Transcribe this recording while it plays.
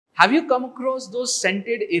Have you come across those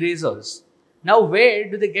scented erasers? Now, where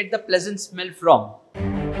do they get the pleasant smell from?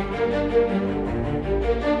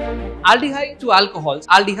 Aldehyde to alcohols,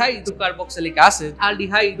 aldehyde to carboxylic acid,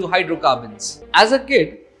 aldehyde to hydrocarbons. As a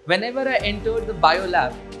kid, whenever I entered the bio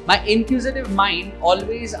lab, my inquisitive mind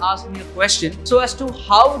always asked me a question so as to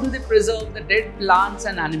how do they preserve the dead plants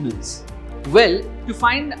and animals? Well, to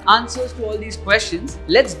find answers to all these questions,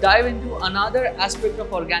 let's dive into another aspect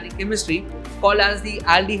of organic chemistry called as the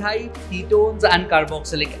aldehyde, ketones and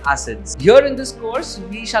carboxylic acids. Here in this course,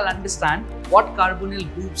 we shall understand what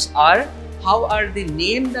carbonyl groups are, how are they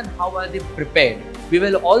named and how are they prepared. We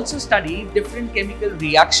will also study different chemical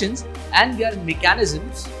reactions and their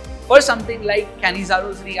mechanisms for something like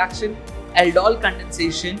Cannizaro's reaction, aldol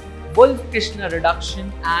condensation, Wolff-Kishner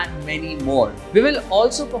reduction and many more. We will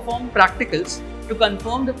also perform practicals to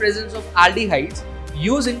confirm the presence of aldehydes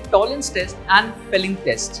using tolerance test and filling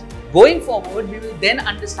test. Going forward, we will then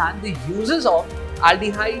understand the uses of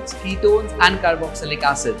aldehydes, ketones and carboxylic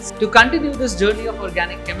acids. To continue this journey of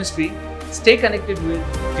organic chemistry, stay connected with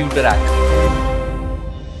Tutorac.